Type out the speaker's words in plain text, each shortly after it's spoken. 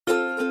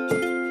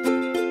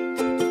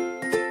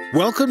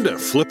Welcome to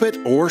Flip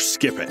It or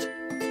Skip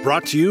It,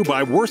 brought to you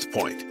by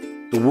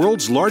WorthPoint, the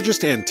world's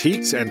largest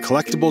antiques and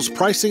collectibles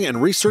pricing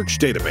and research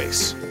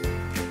database.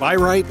 Buy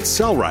right,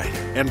 sell right,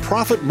 and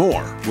profit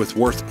more with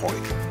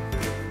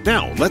WorthPoint.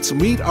 Now, let's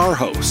meet our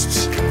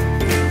hosts.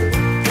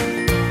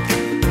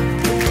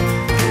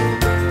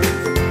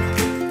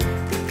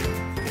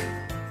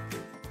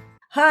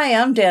 Hi,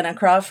 I'm Dana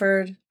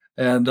Crawford.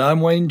 And I'm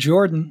Wayne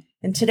Jordan.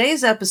 In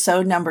today's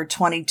episode, number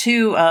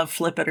 22 of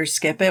Flip It or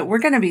Skip It, we're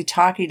going to be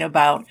talking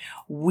about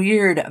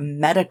weird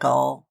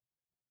medical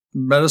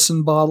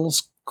medicine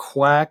bottles,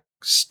 quack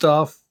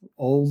stuff,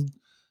 old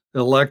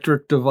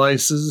electric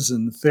devices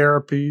and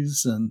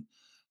therapies, and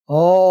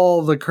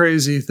all the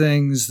crazy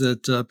things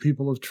that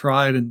people have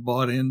tried and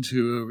bought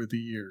into over the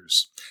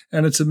years.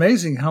 And it's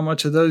amazing how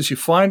much of those you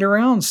find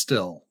around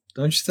still,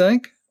 don't you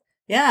think?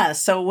 Yeah,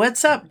 so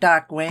what's up,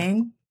 Doc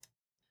Wayne?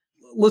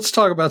 Let's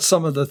talk about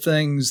some of the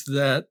things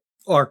that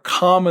are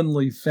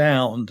commonly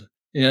found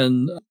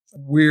in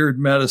weird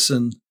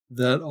medicine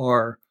that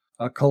are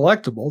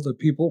collectible, that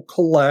people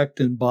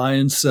collect and buy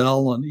and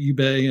sell on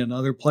eBay and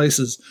other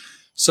places.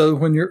 So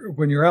when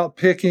you're out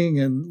picking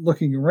and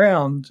looking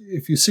around,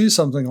 if you see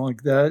something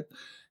like that,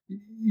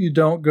 you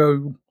don't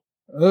go,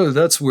 "Oh,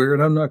 that's weird.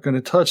 I'm not going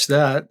to touch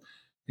that."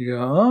 You go,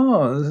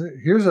 "Oh,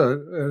 here's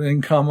an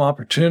income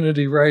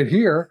opportunity right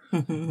here."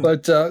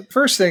 But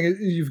first thing,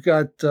 you've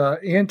got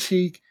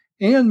antique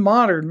and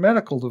modern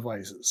medical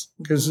devices,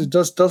 because it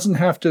doesn't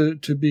have to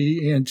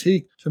be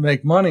antique to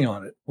make money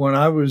on it. When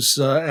I was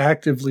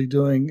actively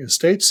doing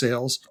estate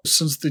sales,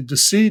 since the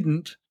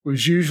decedent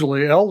was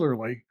usually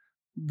elderly,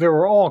 there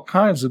were all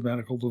kinds of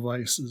medical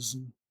devices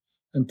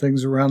and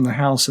things around the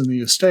house and the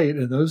estate,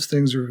 and those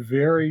things are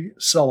very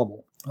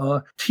sellable.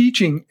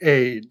 Teaching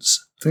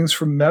aids, things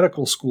from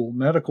medical school,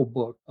 medical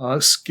book,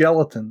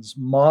 skeletons,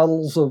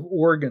 models of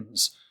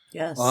organs.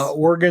 Yes.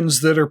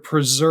 Organs that are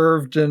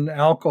preserved in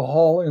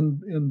alcohol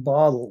in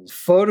bottles,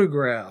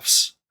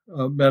 photographs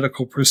of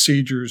medical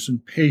procedures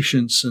and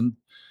patients and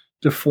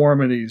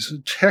deformities,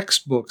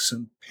 textbooks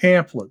and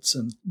pamphlets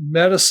and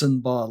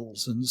medicine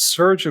bottles and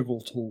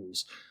surgical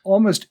tools.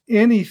 Almost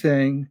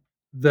anything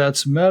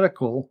that's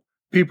medical,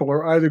 people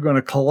are either going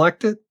to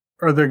collect it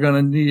or they're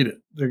going to need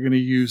it. They're going to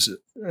use it.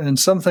 And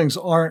some things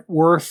aren't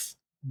worth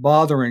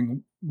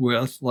bothering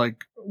with,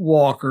 like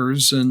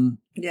walkers and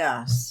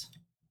yes,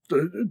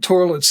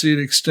 toilet seat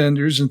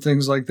extenders and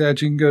things like that.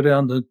 You can go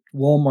down to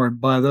Walmart and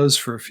buy those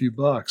for a few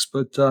bucks.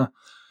 But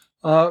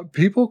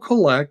people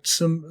collect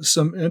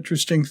some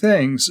interesting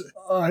things.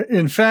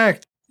 In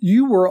fact,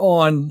 you were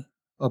on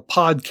a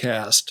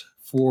podcast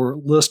for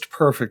List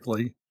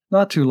Perfectly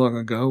not too long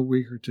ago, a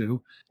week or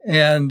two.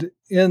 And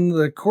in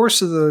the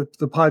course of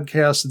the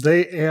podcast,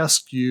 they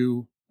asked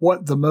you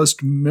what the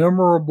most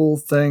memorable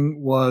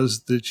thing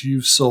was that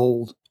you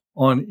sold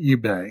on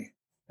eBay.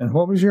 And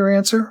what was your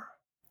answer?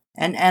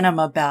 An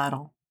enema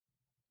bottle.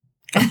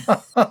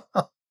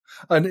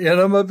 An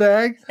enema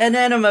bag? An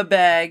enema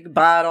bag,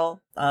 bottle.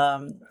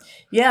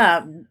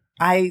 Yeah,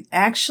 I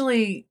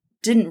actually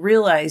didn't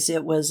realize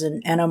it was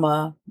an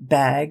enema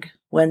bag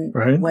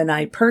when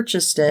I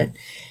purchased it.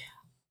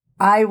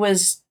 I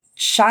was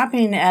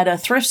shopping at a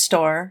thrift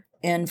store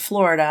in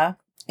Florida,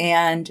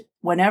 and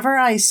whenever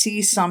I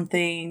see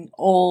something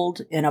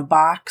old in a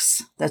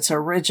box that's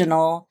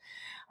original,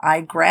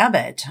 I grab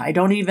it. I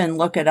don't even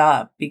look it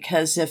up,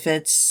 because if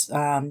it's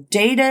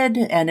dated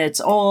and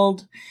it's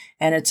old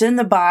and it's in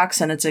the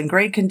box and it's in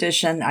great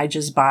condition, I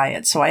just buy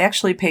it. So I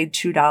actually paid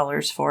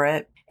 $2 for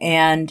it.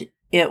 And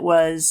it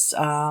was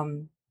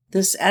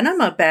this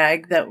enema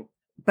bag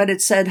but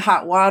it said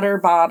hot water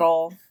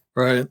bottle.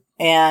 Right.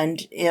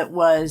 And it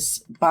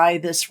was by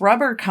this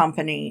rubber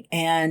company.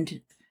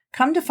 And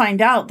come to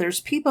find out, there's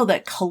people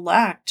that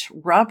collect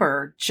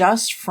rubber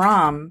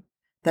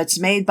that's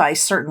made by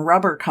certain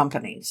rubber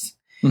companies.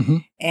 Mm-hmm.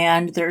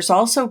 And there's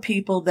also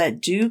people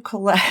that do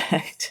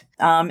collect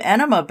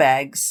enema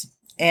bags.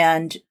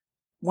 And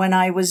when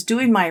I was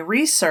doing my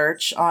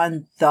research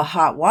on the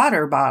hot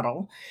water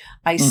bottle,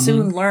 I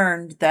soon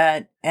learned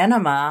that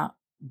enema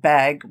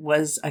bag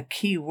was a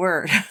key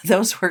word.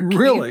 Those were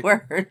key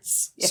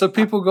words. Yeah. So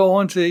people go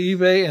onto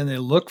eBay and they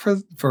look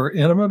for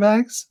enema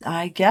bags?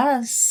 I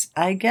guess.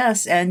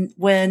 And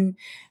when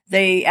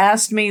they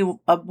asked me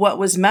what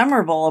was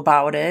memorable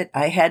about it,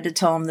 I had to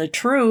tell them the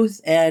truth.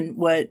 And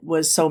what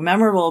was so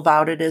memorable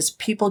about it is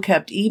people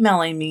kept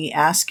emailing me,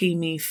 asking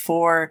me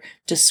for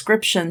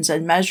descriptions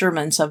and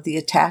measurements of the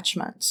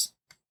attachments.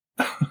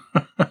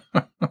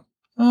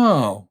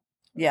 Oh.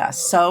 Yeah,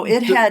 so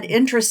it had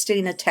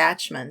interesting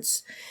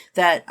attachments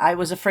that I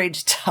was afraid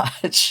to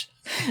touch.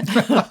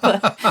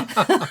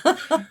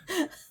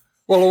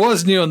 Well, it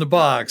wasn't you in the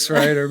box,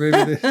 right? Or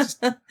maybe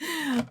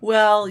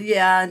Well,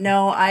 yeah,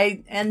 no,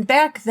 and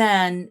back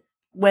then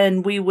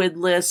when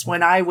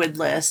I would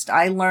list,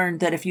 I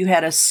learned that if you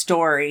had a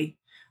story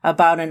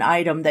about an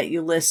item that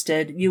you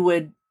listed, you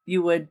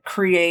would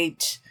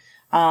create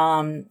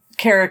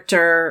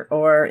character,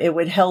 or it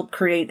would help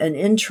create an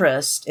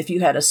interest if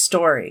you had a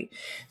story.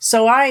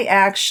 So I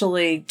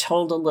actually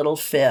told a little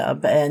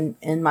fib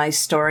in my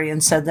story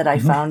and said that I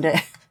found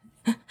it.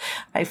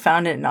 I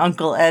found it in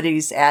Uncle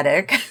Eddie's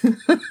attic.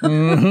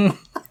 Mm-hmm.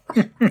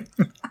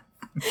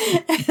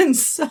 And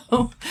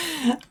so,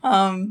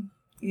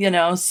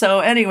 so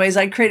anyways,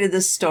 I created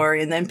this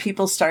story, and then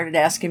people started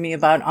asking me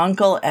about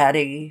Uncle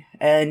Eddie,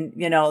 and,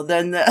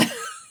 then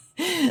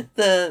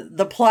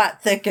the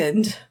plot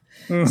thickened.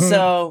 Mm-hmm.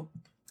 So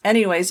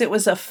anyways, it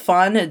was a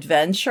fun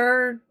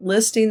adventure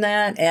listing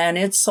that, and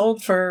it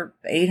sold for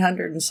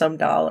 $800 and some.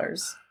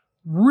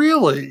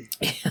 Really?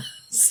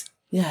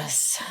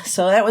 Yes.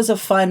 So that was a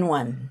fun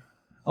one.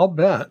 I'll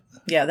bet.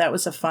 Yeah, that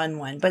was a fun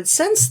one. But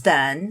since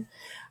then,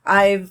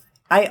 I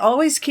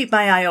always keep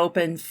my eye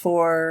open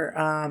for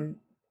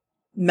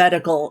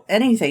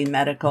anything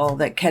medical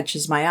that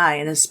catches my eye.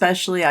 And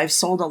especially I've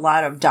sold a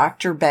lot of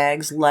Dr.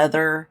 Bags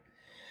leather,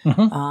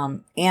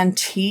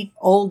 antique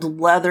old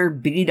leather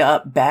beat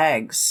up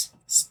bags,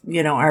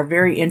 are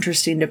very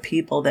interesting to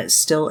people that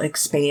still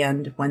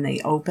expand when they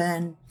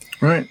open.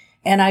 Right.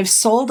 And I've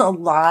sold a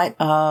lot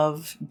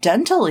of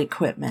dental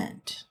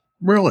equipment.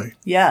 Really?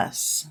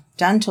 Yes.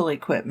 Dental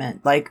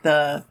equipment, like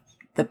the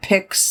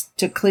picks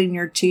to clean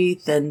your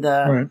teeth, and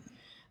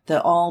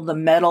all the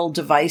metal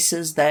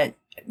devices that,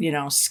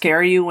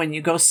 scare you when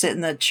you go sit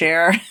in the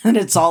chair and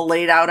it's all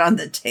laid out on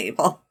the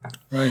table.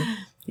 Right.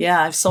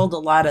 Yeah, I've sold a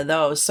lot of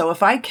those. So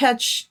if I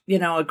catch,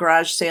 a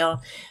garage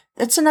sale,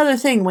 that's another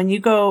thing. When you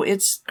go,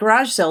 it's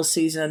garage sale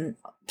season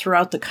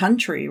throughout the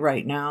country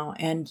right now.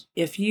 And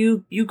if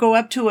you go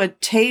up to a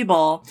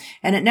table,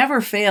 and it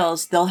never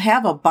fails, they'll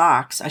have a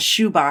box, a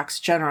shoe box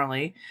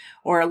generally,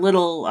 or a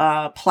little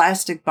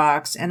plastic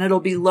box, and it'll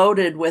be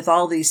loaded with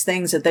all these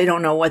things that they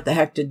don't know what the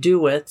heck to do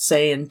with,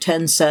 say in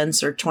 10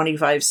 cents or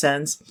 25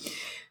 cents.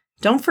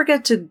 Don't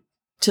forget to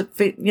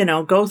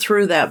go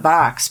through that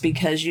box,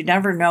 because you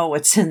never know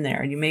what's in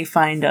there. You may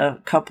find a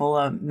couple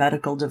of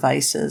medical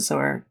devices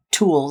or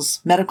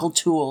tools, medical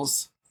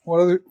tools.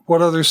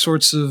 What other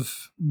sorts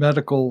of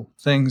medical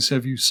things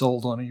have you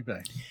sold on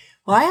eBay?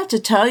 Well, I have to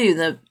tell you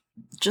that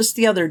just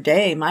the other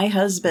day, my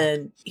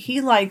husband,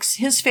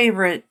 his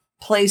favorite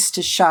place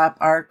to shop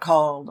are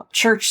called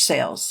church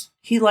sales.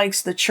 He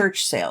likes the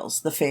church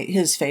sales,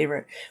 his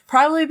favorite,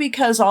 probably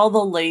because all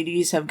the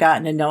ladies have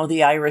gotten to know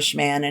the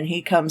Irishman, and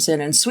he comes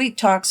in and sweet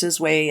talks his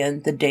way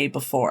in the day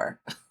before.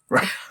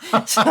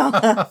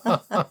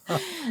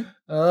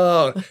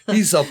 Oh,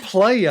 he's a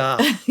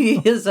playa.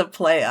 He is a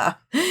playa.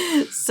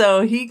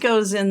 So he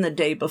goes in the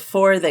day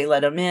before, they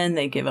let him in,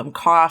 they give him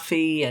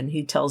coffee, and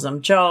he tells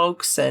them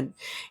jokes, and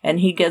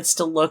he gets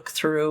to look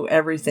through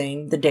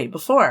everything the day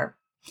before.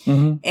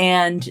 Mm-hmm.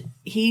 And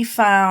he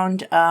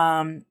found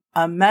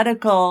a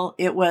medical,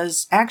 it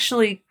was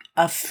actually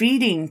a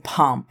feeding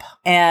pump.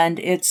 And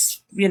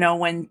it's,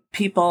 when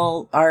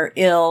people are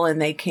ill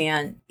and they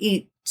can't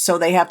eat, so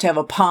they have to have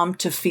a pump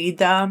to feed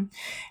them.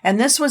 And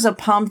this was a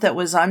pump that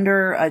was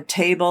under a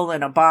table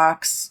in a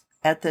box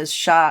at this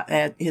shop,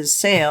 at his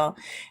sale.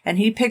 And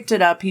he picked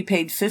it up. He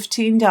paid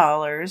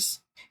 $15.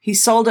 He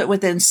sold it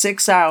within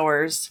 6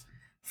 hours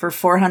for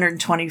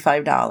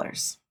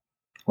 $425.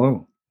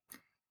 Whoa.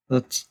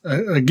 That's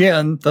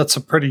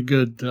a pretty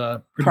good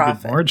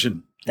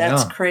margin.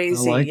 That's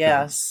crazy.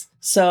 Yes. That.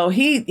 So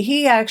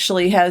he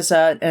actually has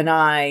an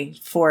eye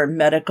for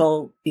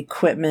medical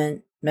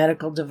equipment,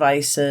 medical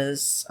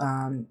devices,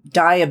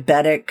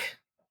 diabetic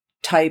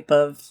type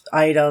of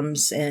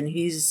items, and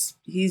he's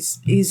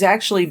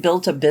actually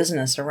built a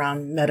business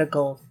around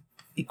medical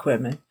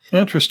equipment.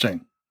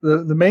 Interesting.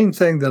 The main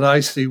thing that I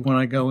see when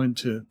I go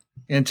into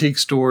antique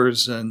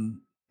stores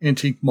and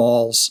antique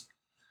malls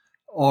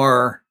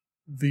are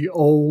the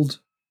old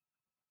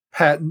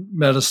patent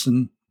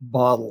medicine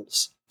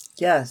bottles.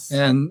 Yes.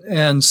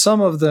 And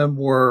some of them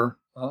were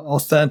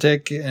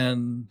authentic,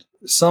 and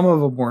some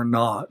of them were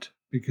not,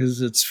 because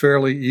it's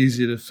fairly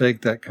easy to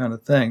fake that kind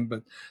of thing.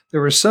 But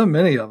there were so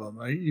many of them.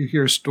 You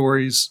hear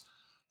stories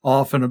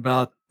often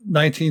about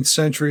 19th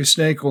century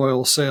snake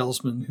oil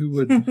salesmen who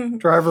would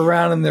drive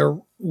around in their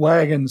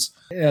wagons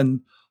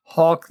and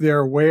hawk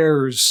their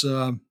wares,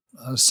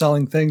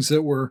 selling things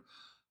that were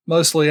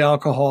mostly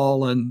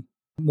alcohol and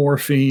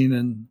morphine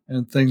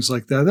and things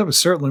like that. That would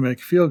certainly make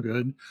you feel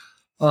good.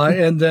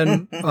 And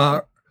then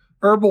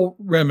herbal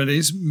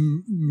remedies,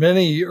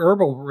 many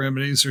herbal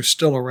remedies are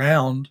still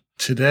around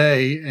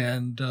today,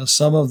 and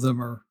some of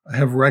them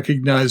have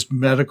recognized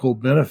medical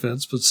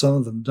benefits, but some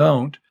of them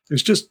don't.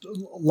 There's just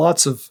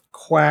lots of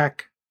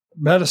quack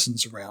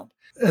medicines around.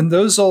 And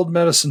those old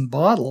medicine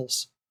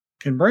bottles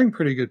can bring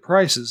pretty good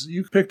prices.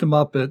 You pick them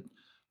up at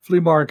flea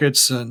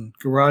markets and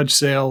garage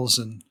sales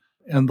and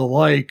the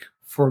like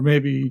for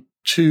maybe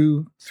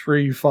 $2,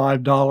 $3,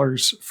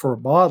 $5 for a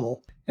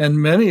bottle.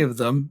 And many of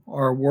them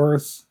are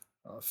worth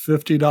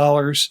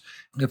 $50.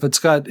 If it's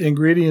got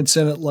ingredients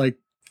in it like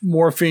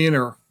morphine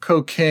or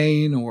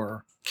cocaine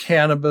or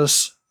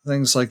cannabis,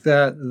 things like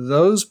that,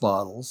 those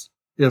bottles,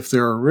 if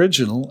they're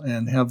original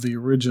and have the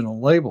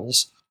original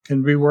labels,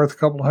 can be worth a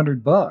couple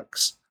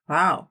 $100.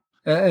 Wow.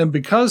 And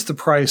because the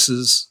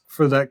prices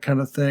for that kind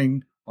of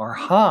thing are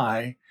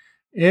high,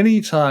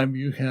 anytime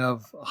you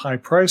have a high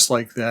price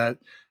like that,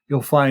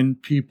 you'll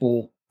find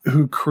people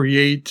who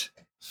create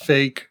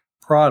fake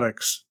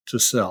products to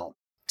sell.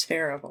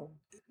 Terrible.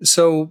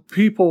 So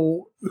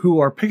people who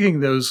are picking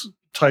those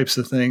types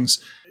of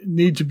things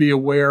need to be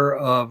aware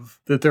of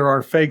that there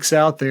are fakes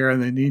out there,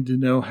 and they need to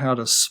know how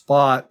to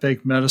spot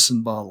fake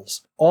medicine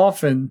bottles.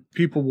 Often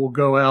people will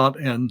go out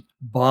and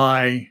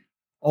buy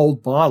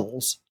old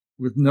bottles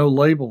with no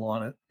label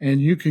on it,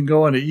 and you can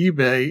go onto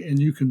eBay and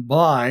you can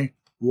buy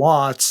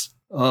lots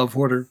of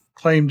what are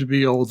claimed to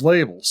be old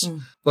labels.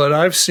 But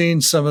I've seen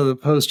some of the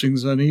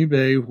postings on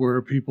eBay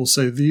where people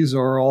say these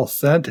are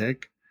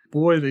authentic.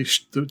 Boy, they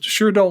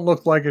sure don't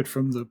look like it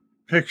from the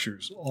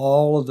pictures.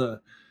 All of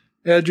the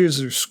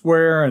edges are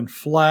square and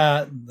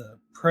flat, and the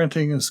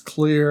printing is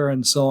clear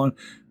and so on.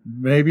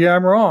 Maybe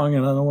I'm wrong,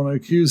 and I don't want to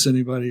accuse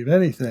anybody of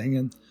anything.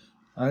 And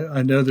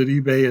I know that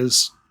eBay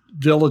is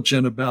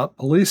diligent about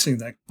policing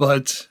that,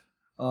 but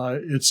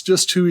it's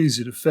just too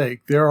easy to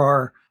fake. There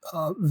are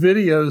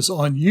videos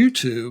on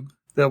YouTube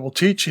that will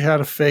teach you how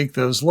to fake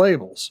those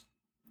labels.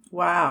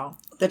 Wow.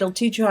 That'll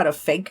teach you how to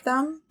fake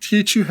them?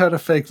 Teach you how to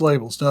fake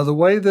labels. Now, the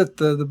way that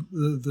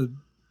the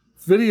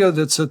video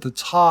that's at the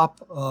top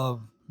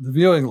of the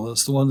viewing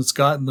list, the one that's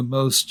gotten the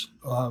most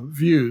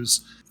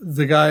views,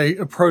 the guy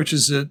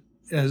approaches it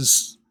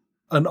as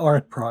an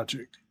art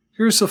project.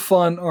 Here's a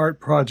fun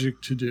art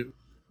project to do.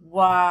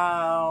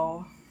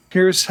 Wow.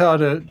 Here's how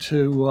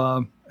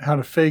to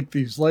fake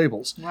these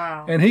labels.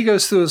 Wow. And he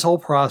goes through his whole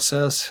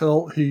process.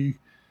 He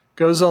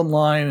goes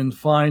online and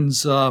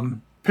finds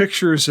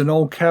pictures and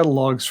old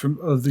catalogs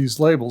of these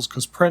labels,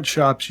 because print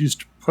shops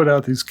used to put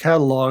out these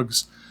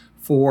catalogs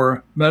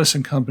for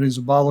medicine companies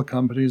and bottle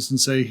companies and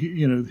say,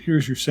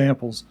 here's your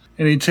samples.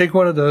 And he'd take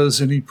one of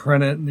those and he'd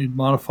print it and he'd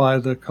modify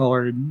the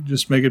color and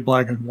just make it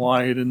black and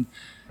white. And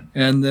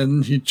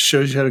then he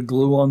shows you how to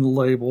glue on the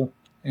label.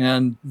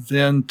 And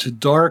then to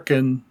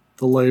darken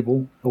the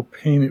label, he'll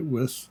paint it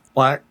with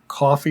black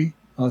coffee,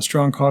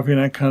 strong coffee,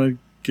 and that kind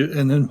of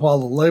and then while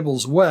the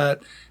label's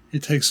wet, he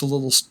takes a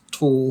little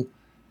tool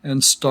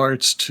and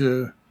starts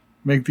to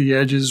make the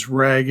edges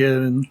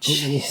ragged and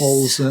put little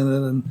holes in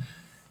it.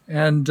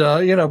 And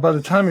by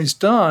the time he's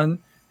done,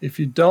 if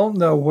you don't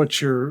know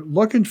what you're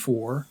looking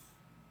for,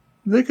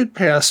 they could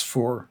pass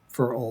for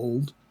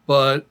old,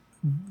 but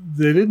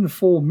they didn't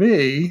fool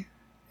me,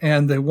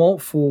 and they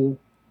won't fool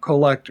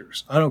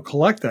collectors. I don't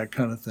collect that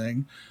kind of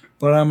thing,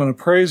 but I'm an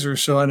appraiser,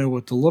 so I know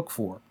what to look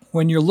for.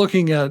 When you're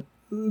looking at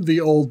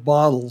the old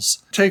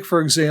bottles, take,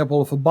 for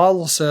example, if a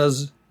bottle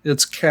says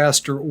it's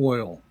castor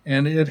oil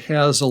and it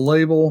has a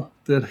label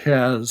that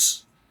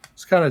it's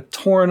kind of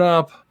torn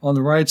up on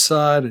the right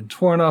side and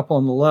torn up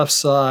on the left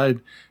side,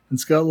 and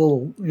it's got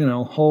little,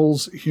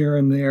 holes here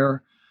and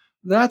there,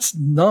 that's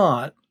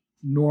not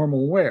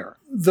normal wear.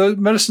 The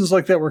medicines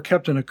like that were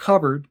kept in a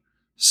cupboard,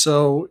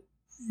 so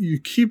you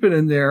keep it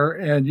in there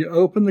and you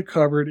open the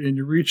cupboard and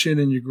you reach in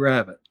and you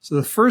grab it. So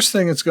the first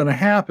thing that's going to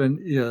happen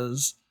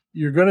is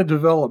you're going to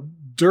develop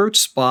dirt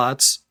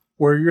spots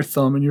where your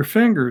thumb and your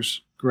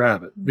fingers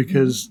grab it,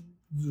 because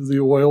the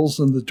oils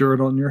and the dirt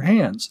on your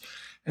hands.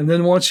 And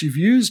then once you've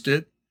used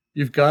it,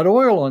 you've got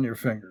oil on your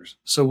fingers.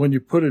 So when you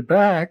put it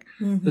back,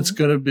 it's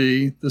going to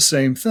be the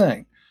same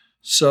thing.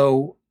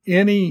 So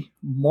any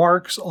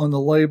marks on the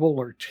label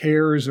or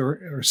tears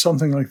or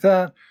something like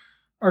that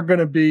are going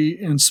to be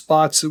in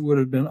spots that would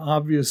have been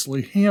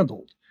obviously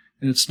handled.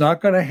 And it's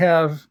not going to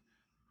have,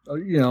 a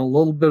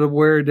little bit of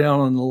wear down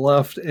on the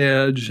left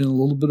edge and a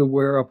little bit of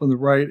wear up on the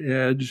right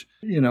edge.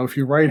 If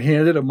you're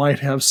right-handed, it might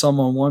have some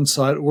on one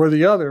side or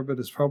the other, but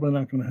it's probably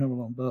not going to have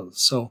it on both.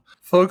 So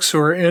folks who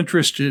are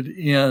interested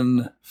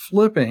in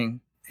flipping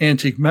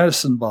antique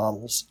medicine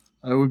bottles,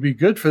 it would be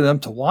good for them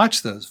to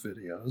watch those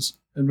videos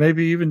and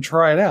maybe even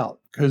try it out.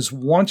 Because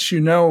once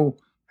you know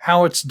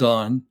how it's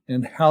done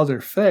and how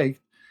they're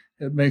faked,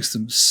 it makes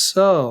them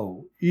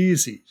so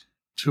easy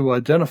to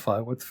identify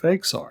what the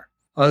fakes are.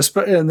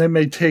 And they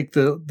may take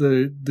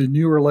the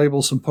newer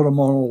labels and put them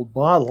on old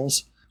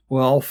bottles.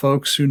 Well,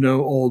 folks who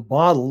know old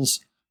bottles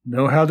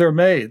know how they're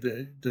made.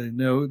 They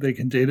know they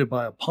can date it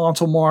by a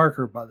pontil mark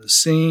or by the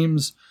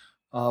seams,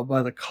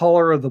 by the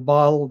color of the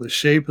bottle, the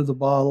shape of the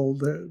bottle.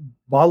 The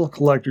bottle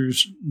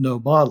collectors know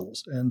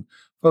bottles, and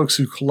folks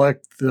who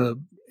collect the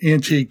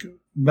antique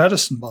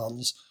medicine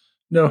bottles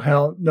know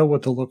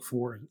what to look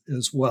for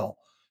as well.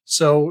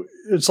 So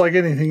it's like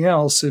anything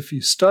else. If you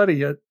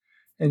study it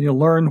and you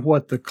learn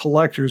what the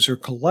collectors are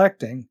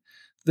collecting,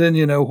 then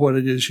you know what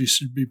it is you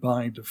should be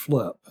buying to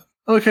flip.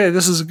 Okay,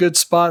 this is a good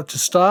spot to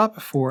stop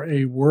for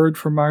a word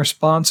from our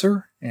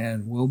sponsor,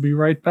 and we'll be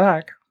right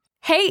back.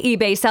 Hey,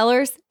 eBay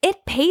sellers,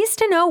 it pays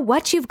to know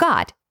what you've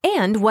got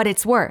and what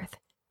it's worth.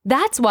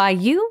 That's why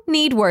you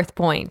need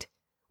WorthPoint.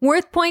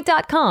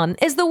 WorthPoint.com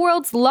is the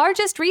world's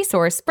largest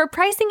resource for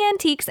pricing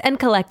antiques and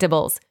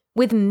collectibles,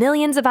 with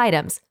millions of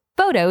items,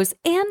 photos,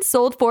 and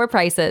sold for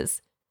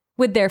prices.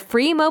 With their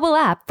free mobile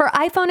app for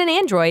iPhone and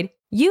Android,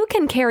 you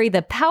can carry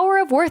the power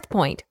of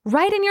WorthPoint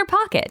right in your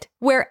pocket,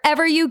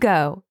 wherever you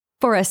go.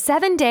 For a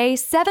 7-day,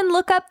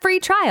 7-lookup free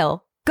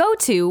trial, go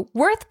to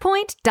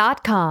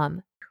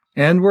worthpoint.com.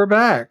 And we're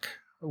back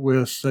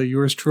with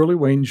yours truly,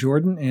 Wayne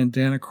Jordan and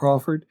Dana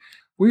Crawford.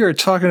 We are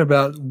talking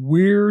about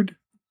weird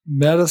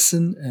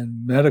medicine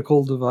and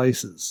medical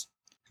devices.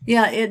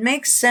 Yeah, it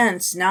makes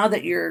sense now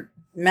that you're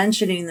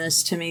mentioning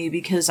this to me,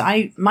 because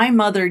my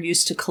mother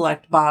used to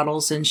collect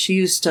bottles, and she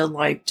used to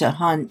like to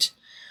hunt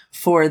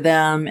for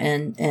them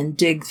and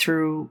dig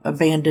through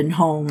abandoned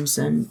homes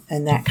and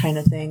that kind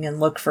of thing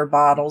and look for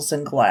bottles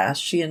and glass.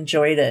 She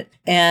enjoyed it.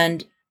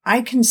 And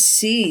I can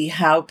see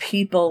how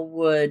people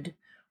would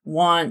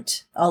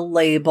want a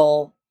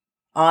label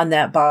on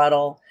that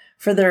bottle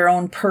for their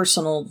own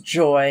personal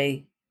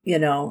joy, you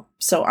know.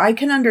 So I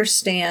can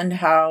understand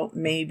how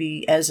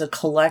maybe as a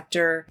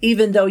collector,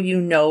 even though you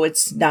know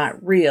it's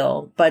not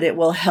real, but it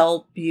will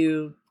help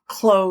you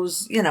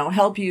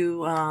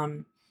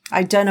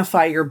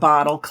identify your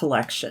bottle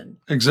collection.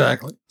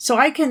 Exactly. So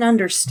I can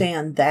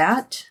understand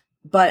that,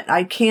 but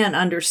I can't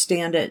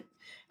understand it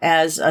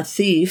as a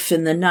thief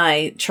in the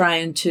night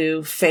trying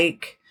to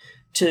fake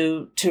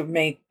to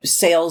make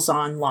sales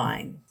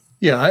online.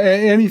 Yeah,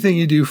 anything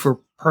you do for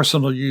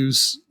personal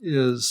use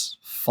is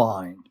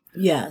fine.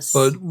 Yes.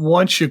 But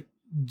once you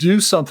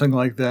do something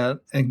like that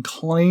and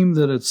claim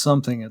that it's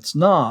something it's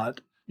not,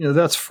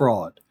 that's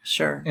fraud.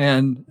 Sure.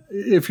 And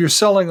if you're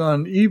selling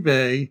on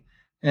eBay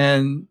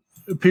and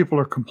people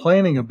are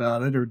complaining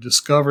about it or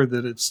discover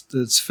that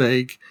it's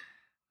fake,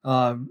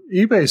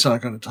 eBay's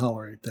not going to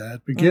tolerate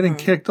that. But getting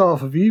kicked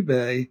off of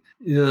eBay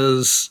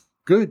is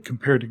good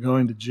compared to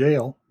going to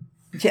jail.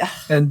 Yeah.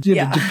 And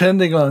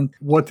depending on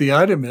what the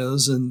item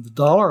is and the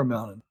dollar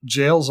amount,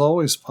 jail's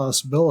always a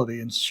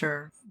possibility. And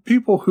sure,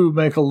 people who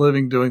make a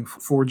living doing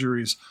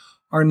forgeries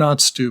are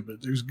not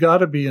stupid. There's got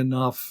to be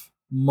enough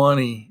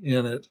money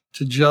in it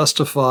to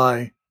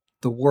justify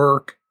the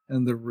work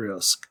and the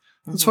risk.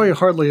 That's why you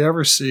hardly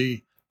ever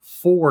see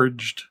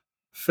forged,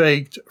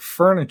 faked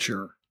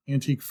furniture,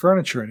 antique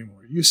furniture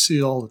anymore. You see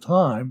it all the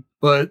time,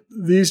 but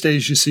these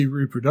days you see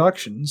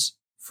reproductions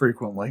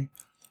frequently,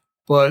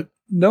 but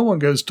no one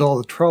goes to all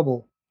the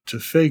trouble to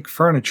fake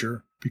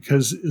furniture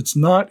because it's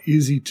not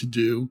easy to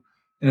do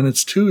and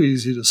it's too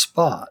easy to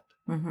spot.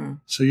 Mm-hmm.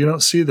 So you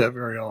don't see that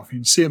very often.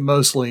 You see it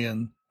mostly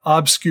in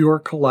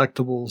obscure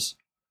collectibles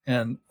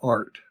and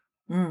art.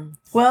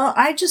 Well,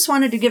 I just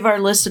wanted to give our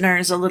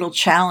listeners a little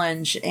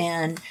challenge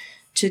and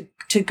to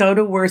go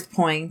to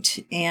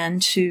WorthPoint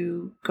and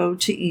to go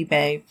to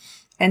eBay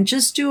and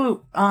just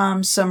do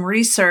some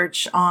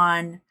research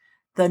on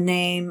the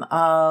name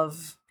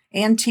of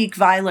antique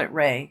violet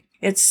ray.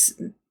 It's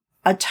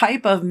a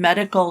type of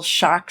medical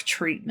shock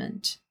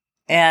treatment.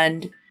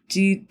 And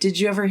did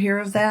you ever hear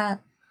of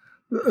that?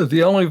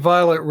 The only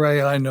violet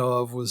ray I know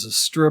of was a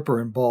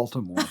stripper in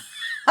Baltimore.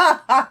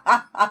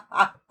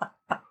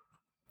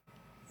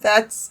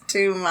 That's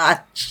too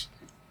much.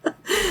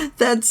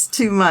 That's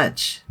too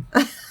much.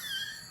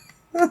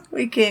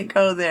 We can't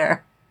go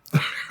there.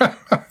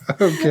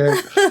 Okay.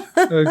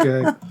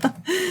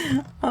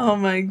 Oh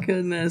my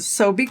goodness.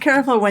 So be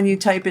careful when you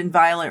type in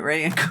violet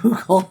ray in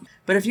Google.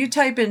 But if you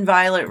type in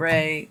violet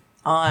ray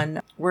on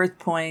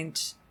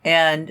WorthPoint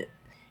and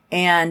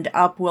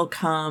up will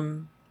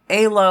come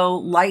ALO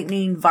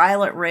Lightning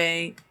Violet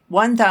Ray,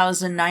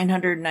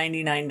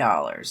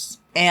 $1,999.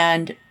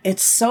 And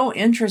it's so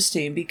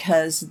interesting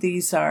because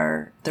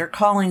they're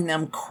calling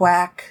them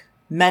quack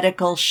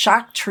medical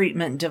shock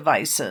treatment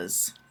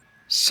devices.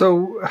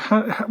 So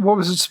what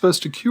was it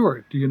supposed to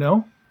cure? Do you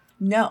know?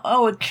 No.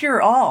 Oh, it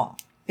cured all.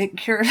 It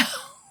cured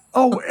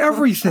Oh,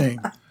 everything.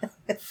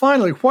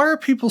 Finally, why are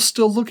people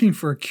still looking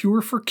for a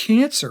cure for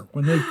cancer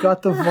when they've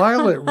got the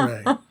violet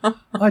ray?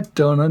 I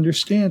don't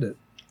understand it.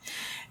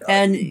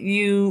 And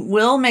you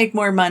will make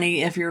more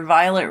money if your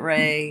violet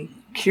ray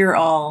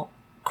cure-all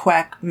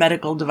quack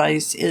medical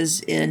device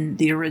is in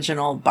the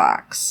original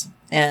box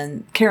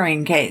and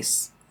carrying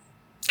case.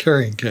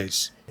 Carrying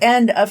case.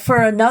 And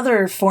for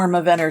another form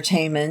of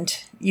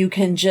entertainment, you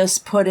can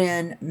just put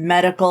in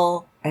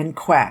medical and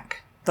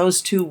quack,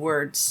 those two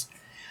words,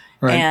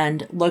 right,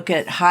 and look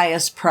at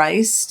highest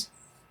priced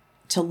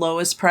to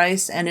lowest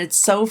price. And it's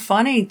so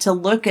funny to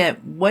look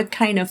at what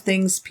kind of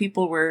things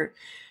people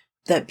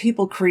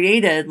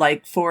created,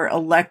 like for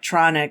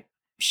electronic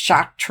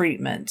shock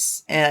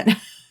treatments and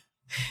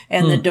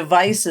the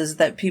devices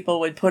that people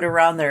would put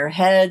around their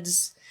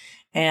heads.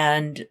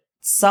 And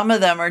some of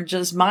them are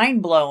just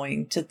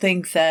mind-blowing to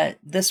think that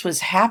this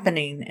was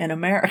happening in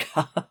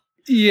America.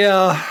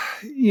 Yeah.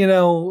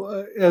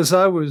 As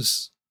I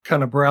was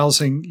kind of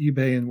browsing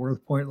eBay and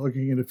WorthPoint,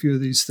 looking at a few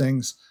of these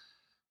things,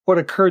 what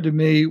occurred to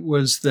me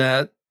was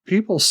that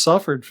people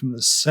suffered from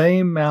the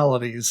same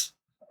maladies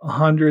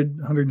 100,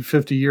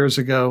 150 years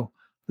ago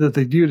that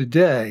they do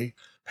today.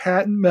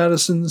 Patent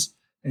medicines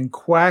and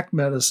quack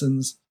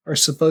medicines are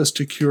supposed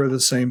to cure the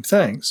same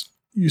things.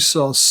 I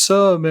saw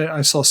so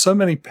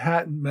many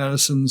patent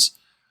medicines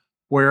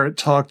where it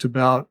talked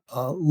about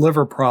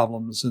liver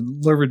problems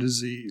and liver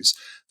disease.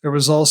 There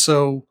was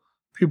also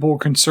people were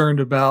concerned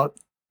about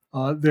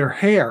their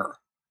hair,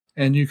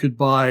 and you could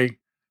buy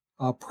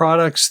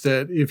products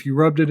that if you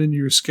rubbed it into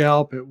your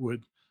scalp, it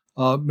would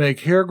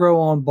make hair grow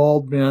on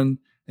bald men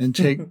and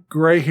take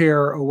gray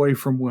hair away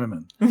from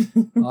women.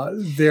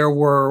 There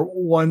were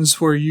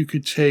ones where you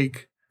could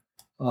take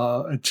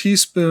a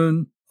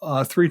teaspoon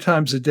 3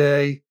 times a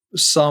day,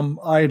 some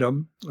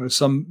item or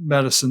some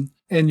medicine,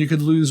 and you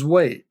could lose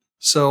weight.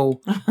 So,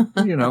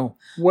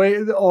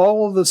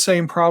 all of the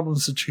same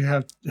problems that you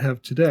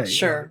have today.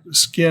 Sure.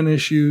 Skin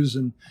issues,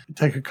 and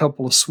take a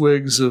couple of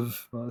swigs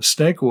of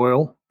snake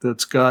oil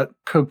that's got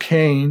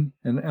cocaine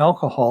and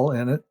alcohol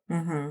in it.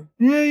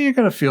 Mm-hmm. Yeah, you're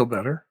going to feel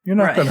better. You're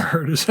not going to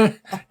hurt as you're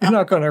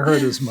not going to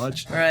hurt as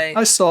much. Right.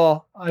 I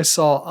saw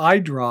eye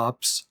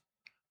drops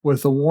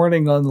with a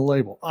warning on the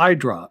label: eye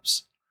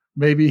drops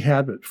may be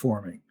habit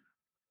forming.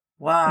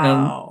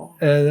 Wow.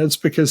 And that's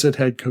because it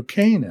had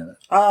cocaine in it.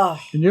 Oh.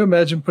 Can you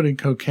imagine putting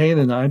cocaine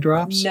in eye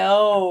drops?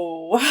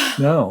 No.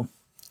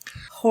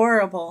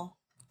 Horrible.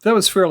 That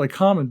was fairly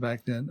common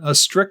back then.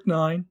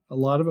 Strychnine, a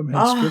lot of them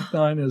had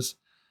strychnine as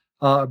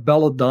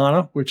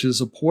belladonna, which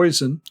is a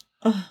poison.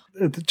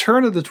 At the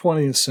turn of the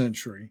 20th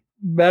century,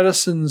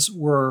 medicines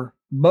were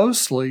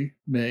mostly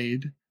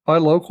made by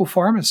local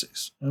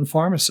pharmacies and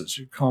pharmacists,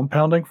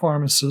 compounding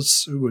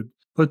pharmacists who would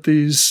put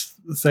these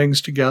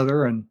things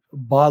together and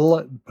bottle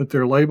it and put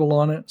their label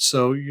on it.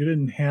 So you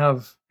didn't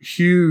have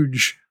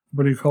huge,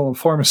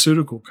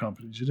 pharmaceutical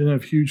companies. You didn't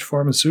have huge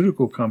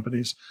pharmaceutical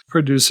companies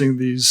producing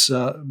these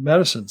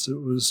medicines.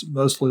 It was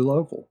mostly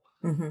local.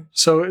 Mm-hmm.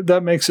 So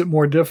that makes it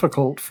more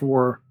difficult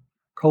for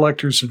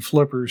collectors and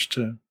flippers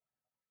to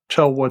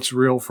tell what's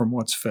real from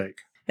what's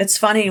fake. It's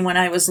funny, when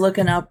I was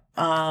looking up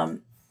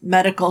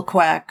Medical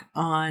Quack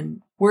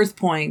on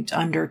WorthPoint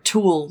under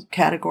tool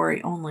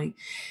category only,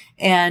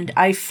 and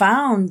I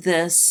found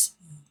this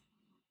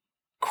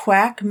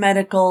Quack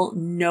Medical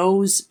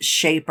nose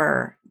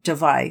shaper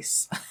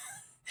device.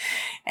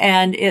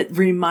 And it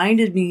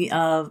reminded me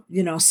of,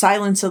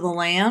 Silence of the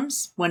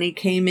Lambs, when he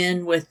came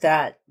in with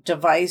that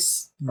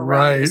device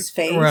around his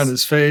face. Around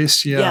his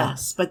face, yeah.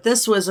 Yes, but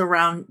this goes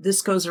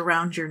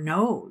around your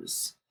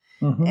nose.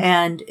 Mm-hmm.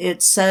 And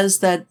it says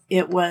that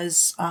it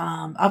was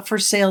up for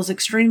sales,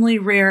 extremely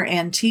rare,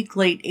 antique,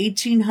 late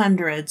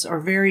 1800s or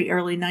very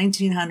early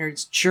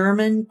 1900s,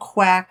 German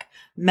Quack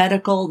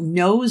Medical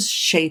nose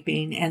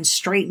shaping and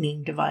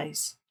straightening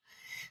device.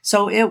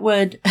 So it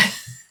would,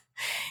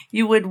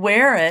 you would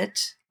wear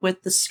it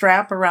with the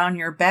strap around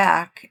your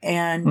back,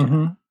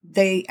 and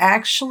they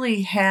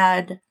actually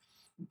had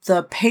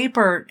the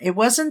paper. It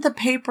wasn't the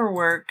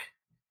paperwork.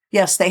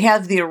 Yes, they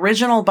had the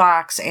original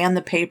box and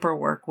the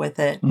paperwork with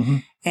it. Mm-hmm.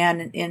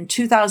 And in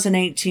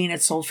 2018,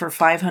 it sold for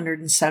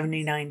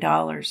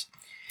 $579.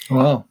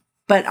 Wow.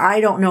 But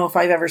I don't know if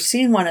I've ever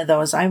seen one of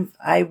those.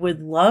 I would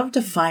love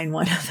to find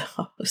one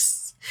of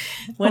those.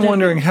 I'm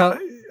wondering how,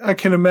 I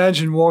can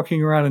imagine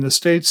walking around an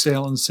estate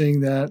sale and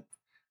seeing that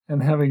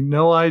and having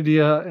no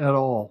idea at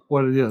all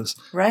what it is.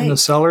 Right. And the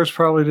sellers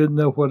probably didn't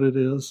know what it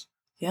is.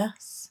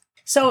 Yes.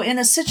 So in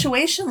a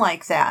situation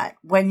like that,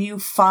 when you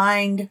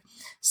find,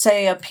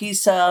 say, a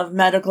piece of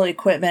medical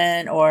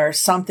equipment or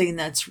something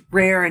that's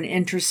rare and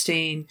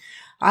interesting,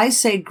 I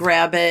say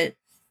grab it,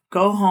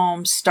 go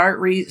home,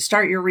 start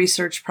your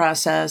research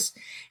process,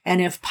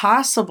 and if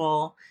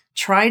possible,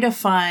 try to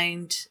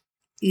find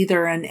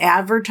either an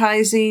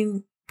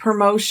advertising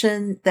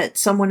promotion that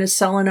someone is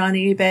selling on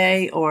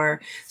eBay or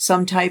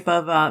some type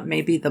of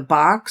maybe the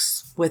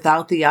box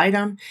without the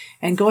item,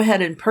 and go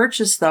ahead and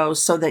purchase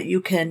those so that you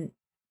can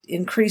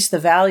increase the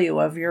value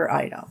of your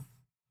item.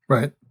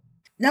 Right.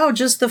 No,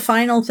 just the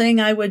final thing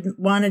I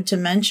wanted to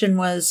mention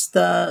was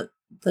the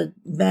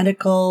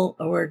medical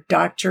or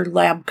doctor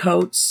lab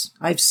coats.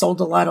 I've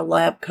sold a lot of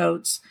lab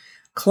coats,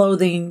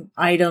 clothing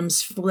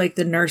items like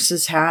the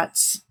nurses'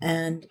 hats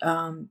and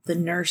the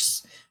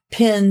nurse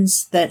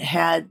pins that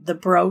had the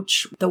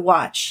brooch, the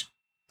watch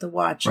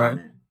right on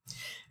it.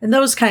 And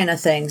those kind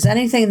of things.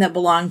 Anything that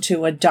belonged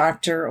to a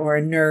doctor or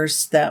a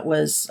nurse that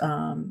was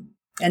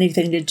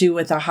anything to do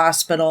with a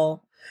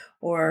hospital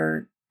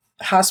or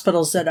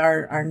hospitals that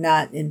are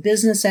not in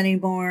business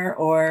anymore,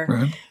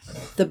 or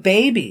the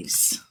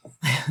babies.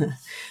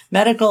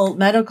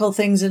 medical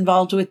things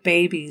involved with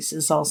babies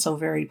is also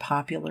very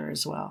popular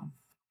as well.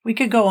 We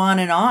could go on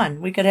and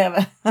on. We could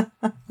have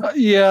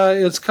yeah,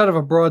 it's kind of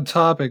a broad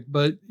topic,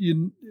 but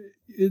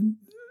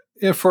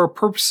if for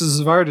purposes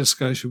of our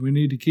discussion, we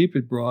need to keep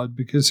it broad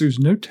because there's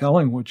no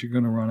telling what you're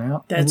going to run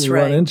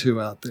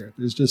into out there.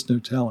 There's just no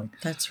telling.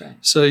 That's right.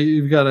 So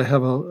you've got to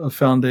have a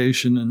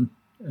foundation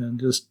and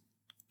just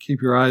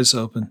keep your eyes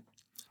open.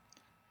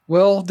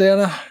 Well,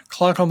 Dana,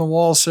 clock on the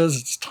wall says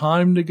it's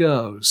time to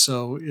go.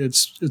 So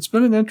it's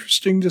been an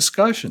interesting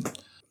discussion.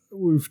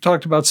 We've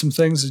talked about some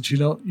things that you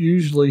don't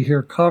usually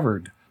hear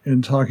covered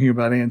in talking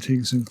about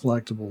antiques and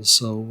collectibles.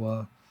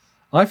 So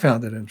I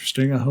found that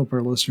interesting. I hope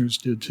our listeners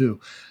did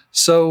too.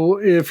 So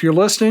if you're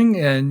listening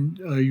and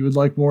you would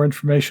like more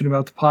information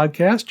about the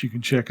podcast, you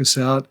can check us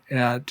out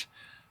at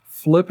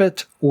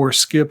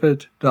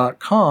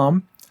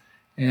flipItOrSkipIt.com.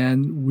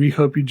 And we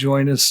hope you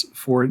join us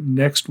for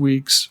next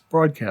week's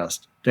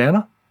broadcast.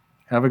 Dana,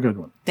 have a good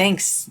one.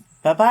 Thanks.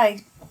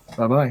 Bye-bye.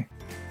 Bye-bye.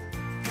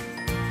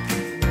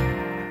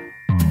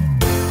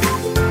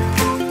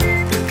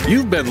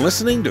 You've been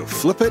listening to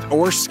Flip It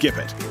or Skip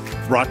It,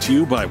 brought to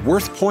you by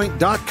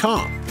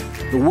WorthPoint.com,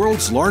 the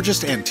world's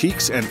largest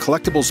antiques and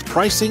collectibles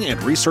pricing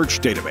and research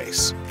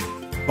database.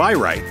 Buy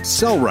right,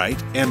 sell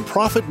right, and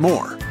profit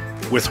more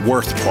with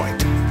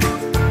WorthPoint.